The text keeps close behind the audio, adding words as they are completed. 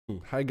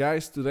Hi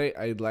guys, today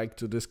I'd like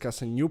to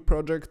discuss a new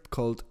project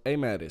called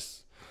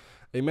Aimedis.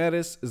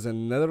 Aimedis is a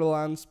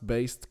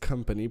Netherlands-based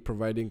company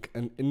providing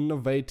an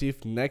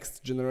innovative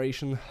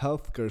next-generation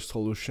healthcare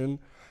solution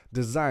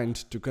designed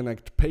to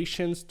connect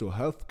patients to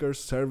healthcare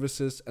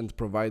services and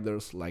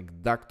providers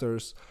like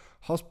doctors,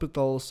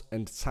 hospitals,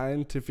 and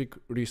scientific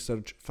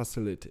research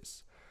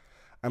facilities.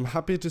 I'm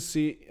happy to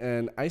see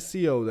an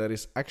ICO that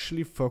is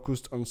actually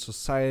focused on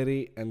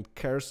society and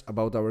cares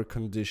about our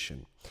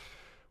condition.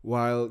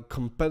 While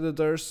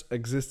competitors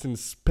exist in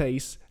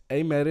space,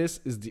 Aimedis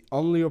is the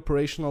only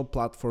operational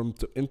platform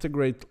to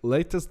integrate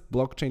latest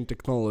blockchain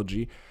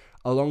technology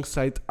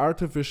alongside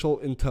artificial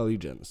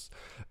intelligence.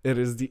 It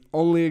is the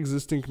only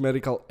existing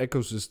medical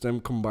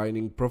ecosystem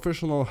combining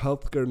professional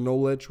healthcare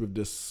knowledge with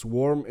the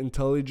swarm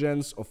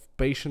intelligence of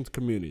patient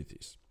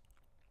communities.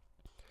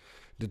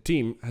 The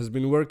team has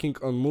been working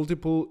on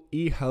multiple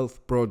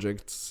e-health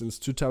projects since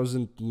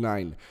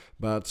 2009,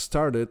 but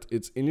started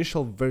its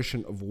initial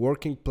version of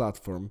working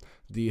platform,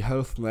 the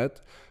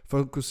HealthNet,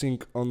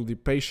 focusing on the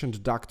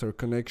patient-doctor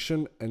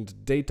connection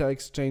and data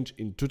exchange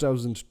in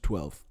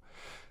 2012.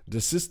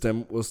 The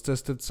system was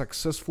tested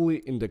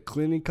successfully in the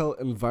clinical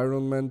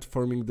environment,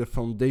 forming the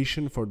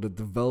foundation for the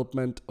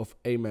development of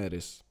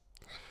Aimedis.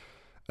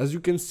 As you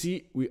can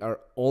see, we are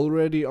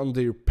already on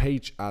their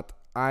page at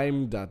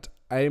Aimedis.com.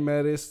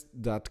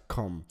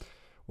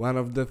 One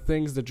of the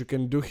things that you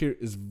can do here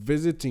is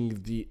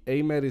visiting the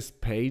Aimedis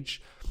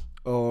page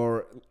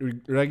or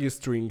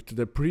registering to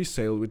the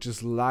pre-sale, which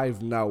is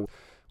live now.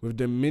 With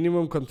the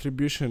minimum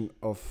contribution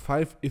of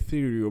 5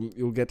 Ethereum,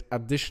 you'll get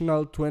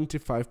additional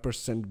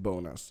 25%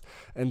 bonus.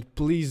 And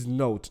please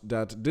note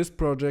that this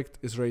project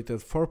is rated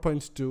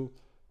 4.2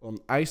 on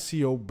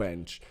ICO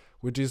Bench,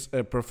 which is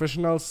a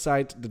professional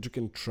site that you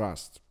can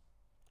trust.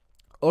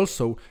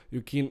 Also,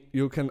 you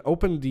can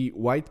open the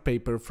white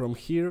paper from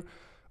here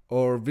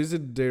or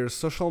visit their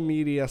social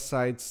media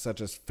sites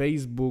such as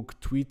Facebook,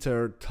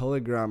 Twitter,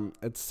 Telegram,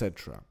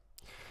 etc.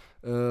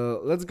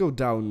 Let's go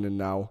down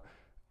now.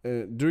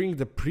 During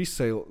the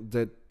pre-sale,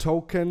 the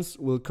tokens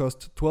will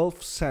cost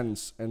 12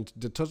 cents and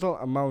the total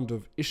amount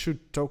of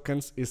issued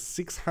tokens is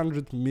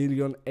 600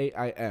 million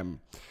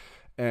AIM.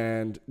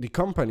 And the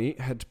company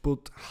had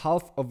put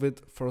half of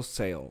it for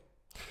sale.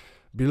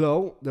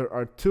 Below, there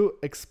are 2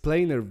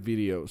 explainer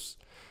videos.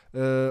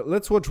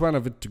 Let's watch one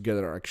of it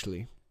together,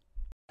 actually.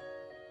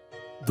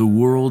 The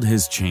world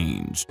has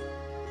changed.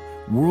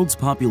 World's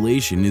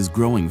population is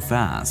growing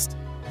fast,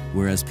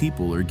 whereas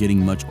people are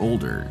getting much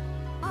older.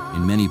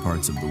 In many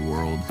parts of the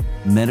world,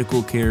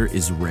 medical care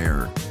is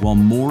rare, while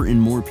more and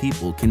more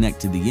people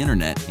connect to the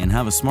internet and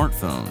have a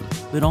smartphone.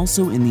 But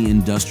also in the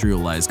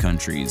industrialized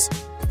countries,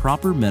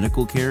 proper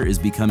medical care is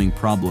becoming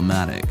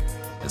problematic,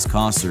 as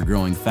costs are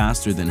growing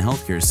faster than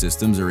healthcare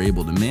systems are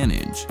able to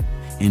manage,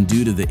 and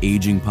due to the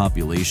aging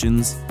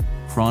populations,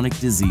 chronic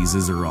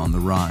diseases are on the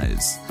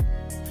rise.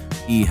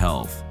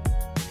 E-health,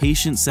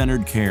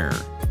 patient-centered care,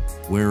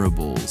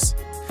 wearables,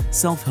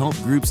 self-help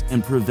groups,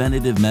 and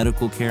preventative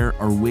medical care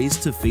are ways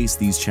to face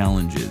these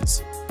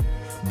challenges.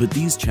 But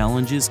these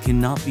challenges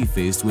cannot be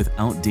faced with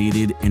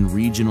outdated and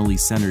regionally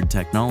centered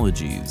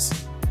technologies.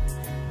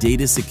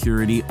 Data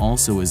security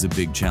also is a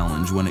big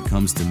challenge when it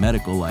comes to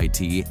medical IT,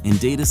 and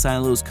data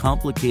silos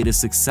complicate a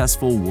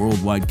successful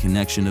worldwide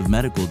connection of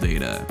medical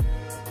data.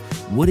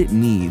 What it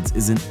needs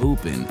is an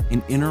open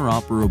and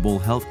interoperable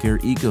healthcare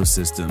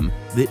ecosystem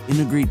that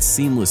integrates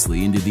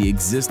seamlessly into the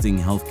existing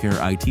healthcare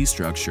IT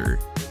structure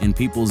and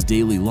people's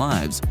daily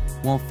lives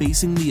while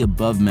facing the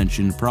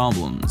above-mentioned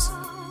problems.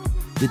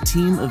 The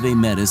team of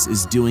Aimedis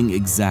is doing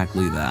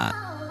exactly that.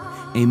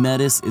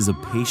 Aimedis is a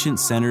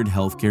patient-centered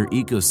healthcare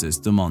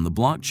ecosystem on the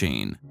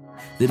blockchain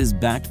that is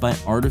backed by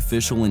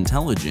artificial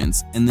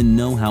intelligence and the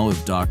know-how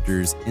of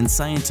doctors and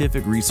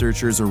scientific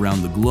researchers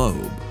around the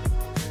globe.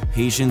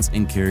 Patients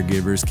and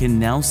caregivers can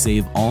now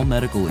save all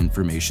medical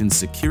information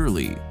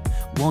securely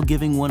while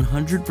giving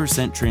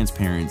 100%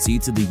 transparency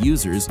to the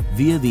users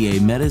via the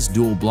Aimedis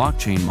dual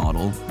blockchain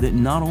model that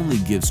not only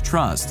gives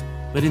trust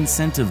but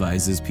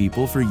incentivizes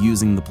people for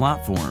using the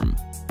platform.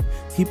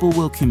 People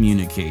will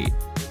communicate,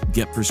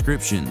 get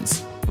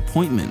prescriptions,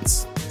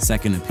 appointments,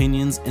 second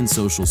opinions, and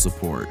social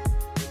support.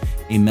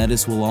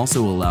 Aimedis will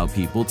also allow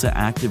people to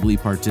actively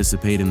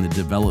participate in the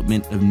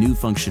development of new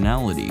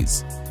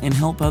functionalities and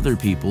help other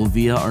people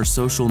via our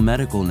social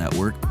medical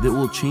network that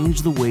will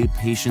change the way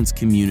patients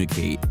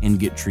communicate and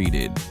get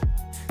treated.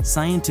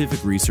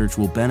 Scientific research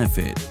will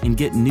benefit and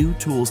get new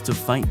tools to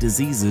fight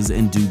diseases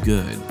and do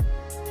good.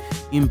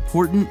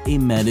 Important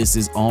Aimedis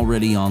is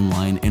already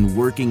online and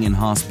working in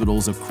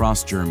hospitals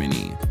across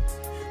Germany.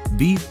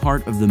 Be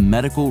part of the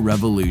medical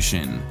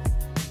revolution.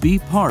 Be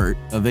part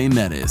of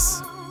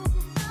Aimedis.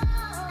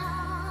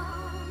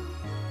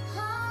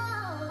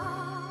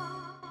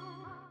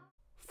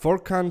 4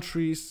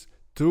 countries,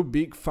 2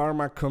 big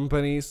pharma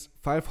companies,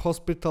 5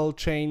 hospital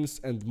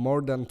chains, and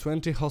more than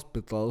 20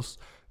 hospitals.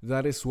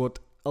 That is what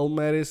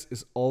Aimedis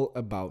is all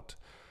about.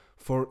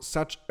 For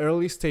such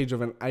early stage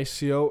of an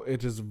ICO,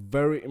 it is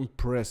very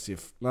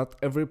impressive. Not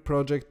every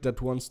project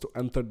that wants to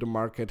enter the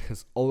market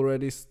has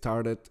already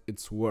started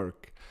its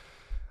work.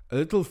 A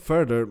little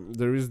further,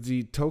 there is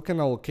the token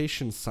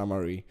allocation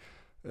summary.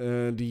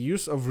 The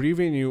use of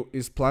revenue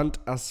is planned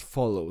as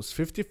follows.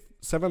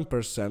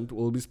 57%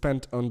 will be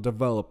spent on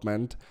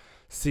development,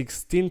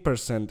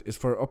 16% is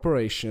for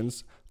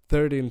operations,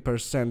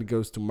 13%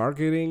 goes to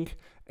marketing,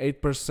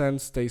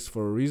 8% stays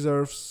for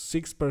reserves,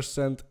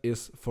 6%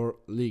 is for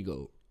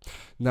legal.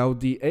 Now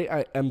the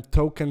AIM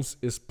tokens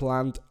is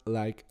planned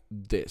like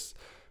this.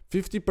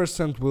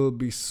 50% will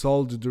be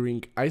sold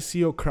during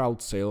ICO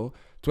crowd sale,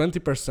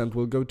 20%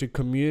 will go to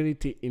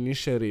community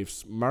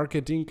initiatives,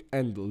 marketing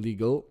and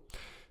legal.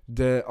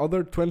 The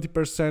other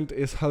 20%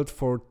 is held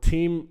for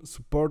team,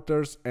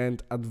 supporters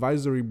and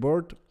advisory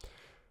board.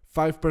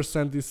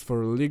 5% is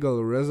for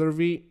legal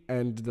reservee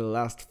and the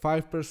last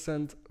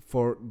 5%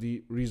 for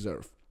the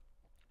reserve.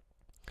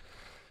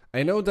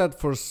 I know that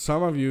for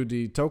some of you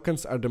the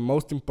tokens are the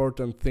most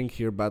important thing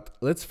here, but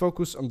let's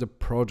focus on the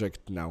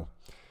project now.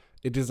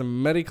 It is a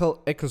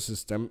medical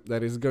ecosystem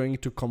that is going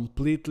to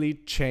completely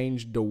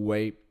change the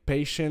way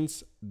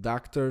patients,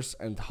 doctors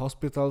and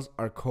hospitals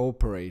are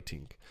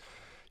cooperating.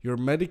 Your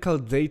medical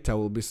data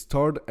will be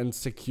stored and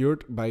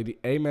secured by the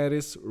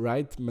Aimedis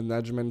right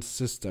management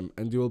system,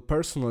 and you will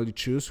personally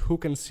choose who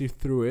can see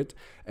through it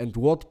and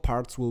what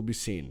parts will be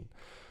seen.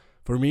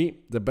 For me,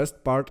 the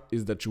best part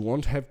is that you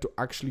won't have to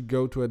actually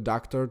go to a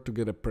doctor to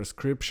get a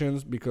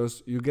prescriptions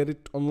because you get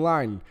it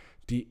online.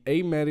 The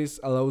Aimedis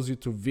allows you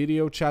to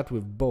video chat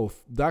with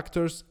both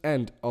doctors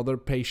and other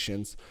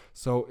patients,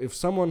 so if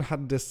someone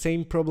had the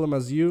same problem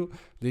as you,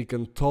 they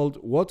can told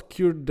what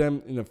cured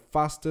them in the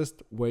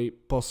fastest way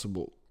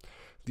possible.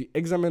 The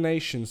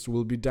examinations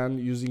will be done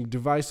using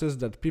devices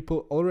that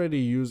people already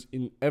use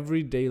in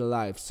everyday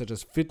life, such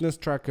as fitness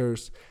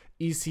trackers,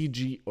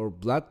 ECG or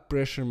blood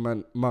pressure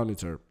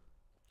monitor.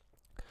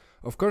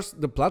 Of course,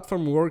 the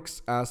platform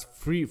works as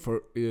free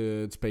for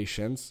its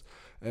patients.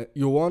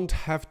 You won't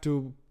have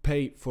to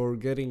pay for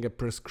getting a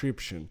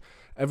prescription.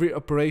 Every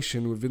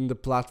operation within the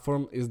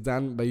platform is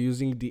done by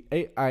using the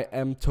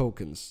AIM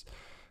tokens.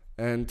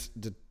 And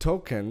the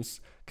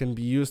tokens can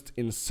be used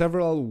in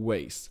several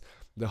ways.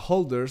 The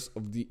holders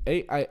of the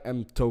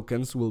AIM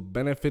tokens will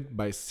benefit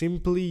by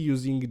simply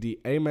using the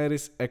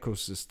Aimedis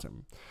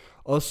ecosystem.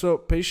 Also,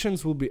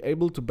 patients will be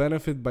able to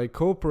benefit by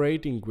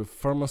cooperating with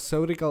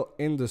pharmaceutical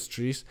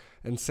industries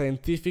and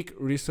scientific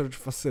research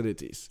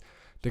facilities.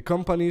 The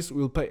companies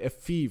will pay a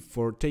fee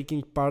for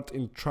taking part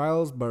in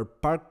trials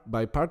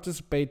by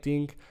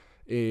participating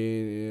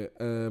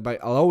by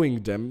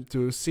allowing them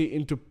to see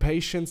into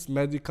patients'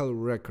 medical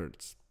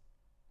records.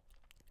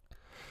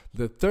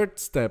 The third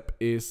step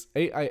is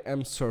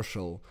AIM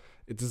Social.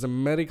 It is a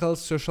medical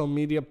social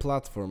media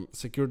platform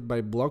secured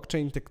by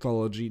blockchain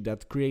technology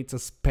that creates a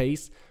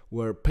space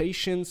where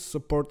patients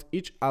support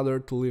each other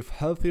to live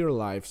healthier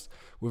lives.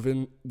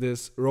 Within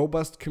this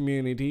robust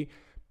community,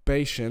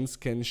 patients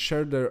can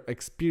share their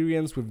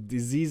experience with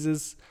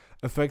diseases,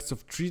 effects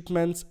of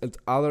treatments, and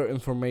other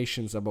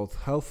information about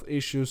health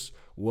issues,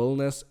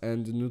 wellness,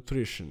 and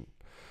nutrition.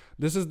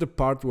 This is the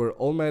part where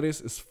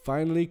Aimedis is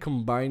finally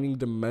combining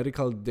the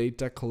medical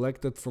data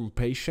collected from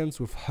patients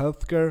with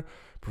healthcare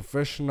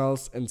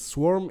professionals and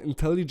swarm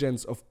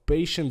intelligence of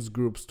patients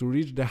groups to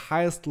reach the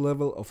highest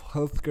level of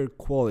healthcare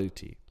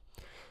quality.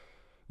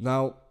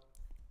 Now,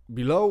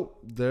 below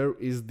there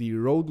is the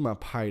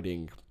roadmap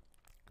hiding.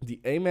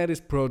 The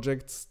Aimedis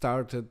project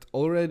started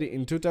already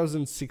in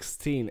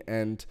 2016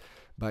 and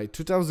by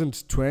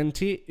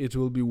 2020 it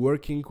will be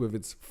working with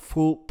its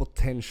full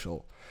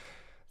potential.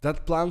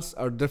 That plans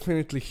are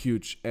definitely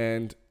huge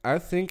and I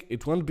think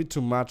it won't be too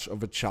much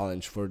of a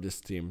challenge for this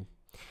team.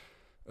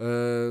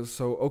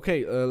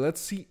 Let's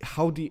see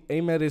how the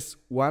Aimedis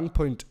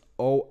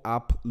 1.0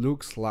 app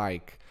looks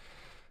like.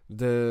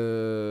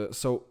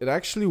 So it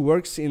actually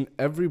works in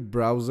every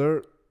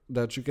browser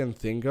that you can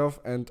think of,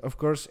 and of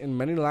course in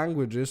many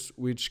languages,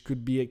 which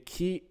could be a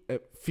key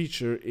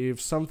feature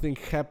if something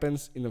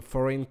happens in a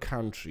foreign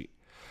country.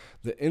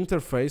 The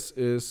interface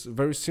is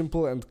very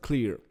simple and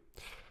clear.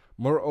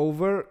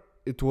 Moreover,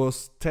 it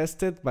was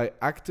tested by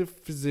active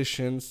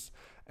physicians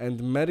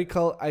and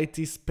medical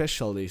IT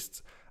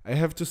specialists. I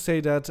have to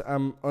say that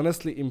I'm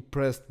honestly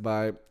impressed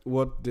by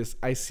what this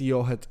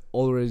ICO had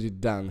already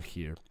done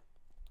here.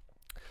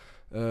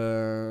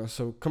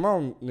 So come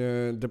on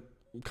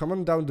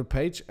down the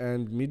page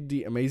and meet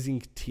the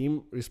amazing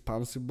team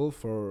responsible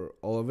for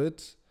all of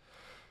it.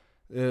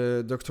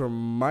 Dr.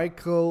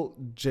 Michael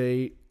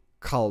J.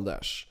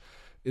 Kaldash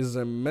is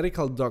a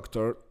medical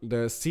doctor,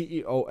 the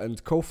CEO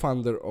and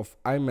co-founder of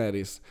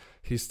Aimedis.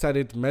 He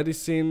studied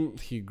medicine,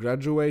 he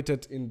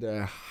graduated in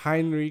the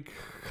Heinrich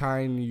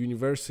Heine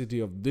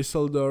University of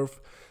Düsseldorf.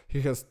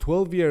 He has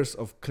 12 years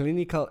of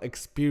clinical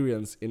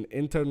experience in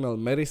internal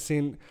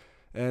medicine,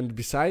 and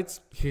besides,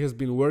 he has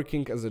been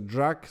working as a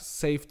drug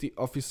safety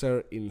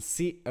officer in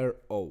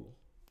CRO.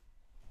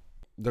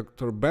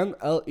 Dr. Ben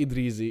El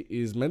Idrisi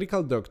is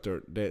medical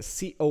doctor, the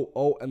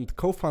COO and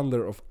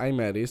co-founder of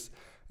Aimedis,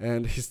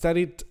 and he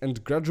studied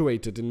and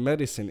graduated in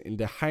medicine in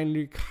the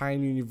Heinrich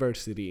Heine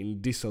University in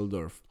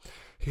Düsseldorf.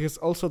 He has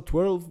also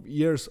 12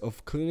 years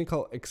of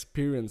clinical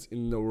experience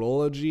in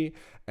neurology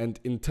and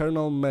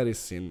internal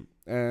medicine,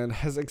 and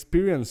has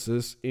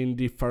experiences in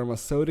the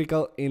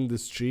pharmaceutical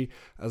industry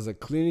as a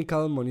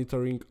clinical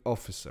monitoring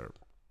officer.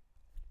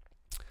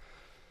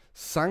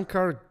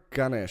 Sankar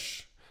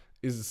Ganesh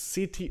is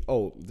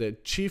CTO, the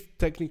Chief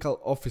Technical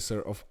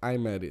Officer of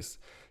Aimedis.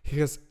 He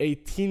has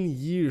 18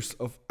 years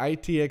of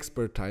IT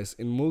expertise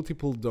in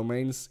multiple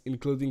domains,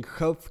 including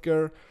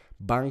healthcare,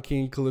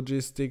 banking,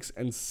 logistics,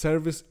 and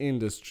service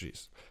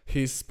industries.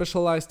 He is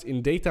specialized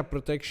in data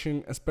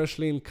protection,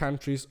 especially in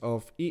countries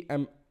of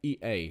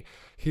EMEA.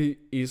 He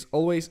is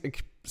always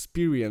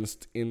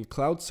experienced in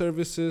cloud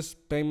services,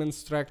 payment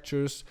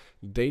structures,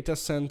 data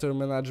center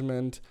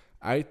management,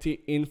 IT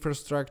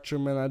infrastructure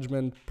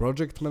management,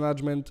 project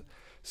management,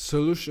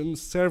 solution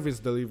service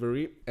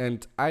delivery,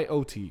 and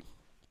IoT.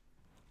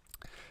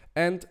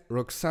 And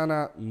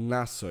Roxana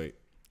Nasoy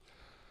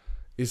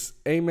is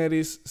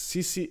Aimedis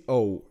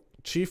CCO,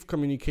 Chief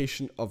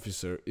Communication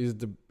Officer.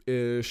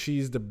 She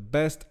is the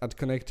best at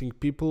connecting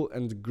people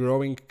and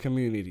growing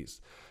communities.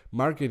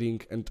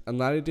 Marketing and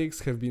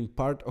analytics have been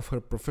part of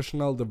her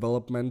professional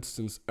development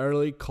since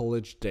early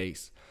college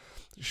days.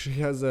 She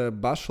has a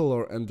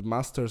bachelor and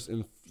master's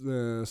in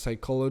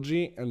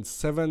psychology and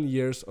 7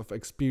 years of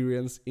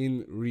experience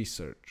in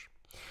research.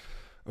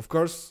 Of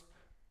course,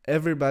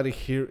 everybody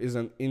here is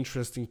an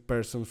interesting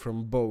person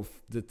from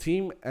both the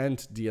team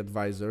and the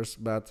advisors,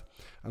 but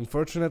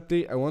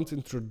unfortunately I won't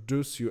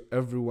introduce you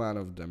every one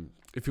of them.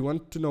 If you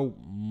want to know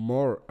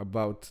more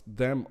about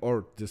them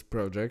or this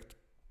project,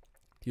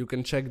 you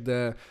can check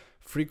the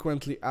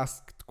frequently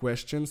asked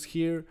questions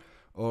here,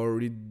 or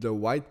read the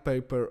white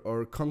paper,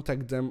 or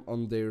contact them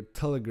on their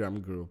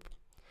Telegram group.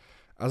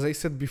 As I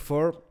said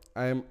before,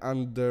 I am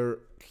under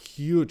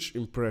huge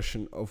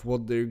impression of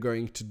what they're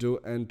going to do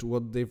and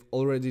what they've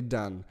already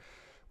done.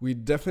 We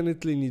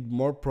definitely need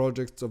more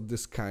projects of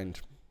this kind.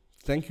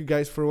 Thank you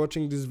guys for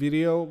watching this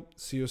video.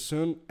 See you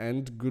soon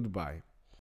and goodbye.